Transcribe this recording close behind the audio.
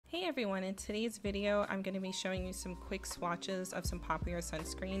everyone, in today's video I'm going to be showing you some quick swatches of some popular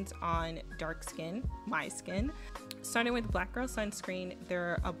sunscreens on dark skin, my skin. Starting with Black Girl Sunscreen,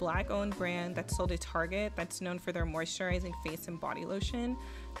 they're a black owned brand that's sold at Target that's known for their moisturizing face and body lotion.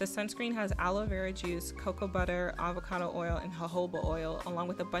 The sunscreen has aloe vera juice, cocoa butter, avocado oil, and jojoba oil, along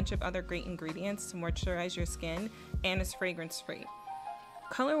with a bunch of other great ingredients to moisturize your skin, and is fragrance free.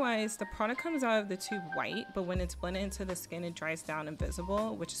 Color-wise, the product comes out of the tube white, but when it's blended into the skin, it dries down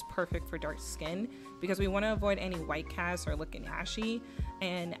invisible, which is perfect for dark skin because we want to avoid any white cast or looking ashy.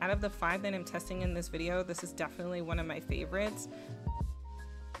 And out of the 5 that I'm testing in this video, this is definitely one of my favorites.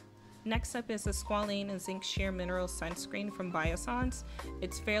 Next up is the Squalane and Zinc Sheer Mineral Sunscreen from Biossance.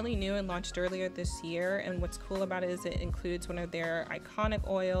 It's fairly new and launched earlier this year, and what's cool about it is it includes one of their iconic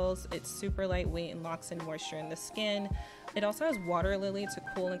oils. It's super lightweight and locks in moisture in the skin. It also has water lily to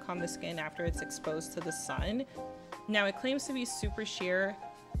cool and calm the skin after it's exposed to the sun. Now it claims to be super sheer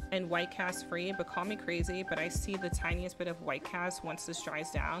and white cast free, but call me crazy, but I see the tiniest bit of white cast once this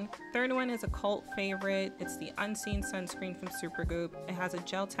dries down. Third one is a cult favorite. It's the Unseen Sunscreen from Supergoop. It has a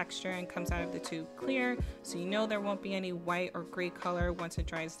gel texture and comes out of the tube clear, so you know there won't be any white or gray color once it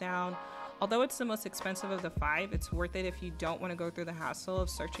dries down. Although it's the most expensive of the 5, it's worth it if you don't want to go through the hassle of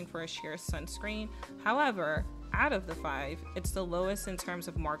searching for a sheer sunscreen. However, out of the 5, it's the lowest in terms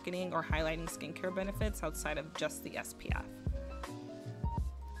of marketing or highlighting skincare benefits outside of just the SPF.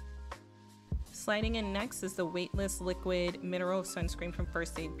 Sliding in next is the Weightless Liquid Mineral Sunscreen from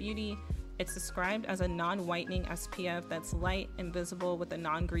First Aid Beauty. It's described as a non-whitening SPF that's light and visible with a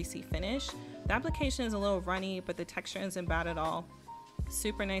non-greasy finish. The application is a little runny, but the texture isn't bad at all.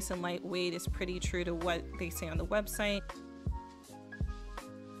 Super nice and lightweight, is pretty true to what they say on the website.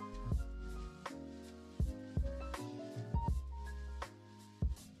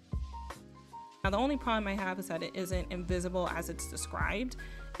 Now the only problem I have is that it isn't invisible as it's described.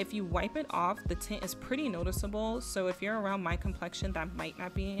 If you wipe it off, the tint is pretty noticeable, so if you're around my complexion, that might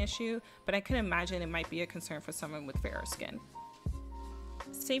not be an issue, but I can imagine it might be a concern for someone with fairer skin.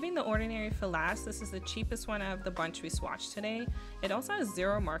 Saving the ordinary for last, this is the cheapest one out of the bunch we swatched today. It also has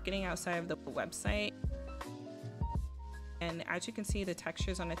zero marketing outside of the website. And as you can see, the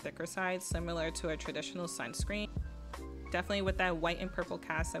texture is on the thicker side, similar to a traditional sunscreen. Definitely with that white and purple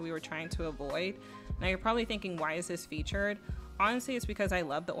cast that we were trying to avoid. Now you're probably thinking, why is this featured? Honestly, it's because I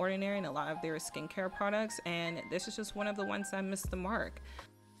love The Ordinary and a lot of their skincare products, and this is just one of the ones that missed the mark.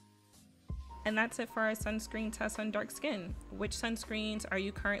 And that's it for our sunscreen test on dark skin. Which sunscreens are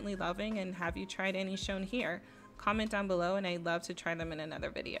you currently loving, and have you tried any shown here? Comment down below and I'd love to try them in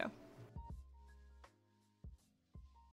another video.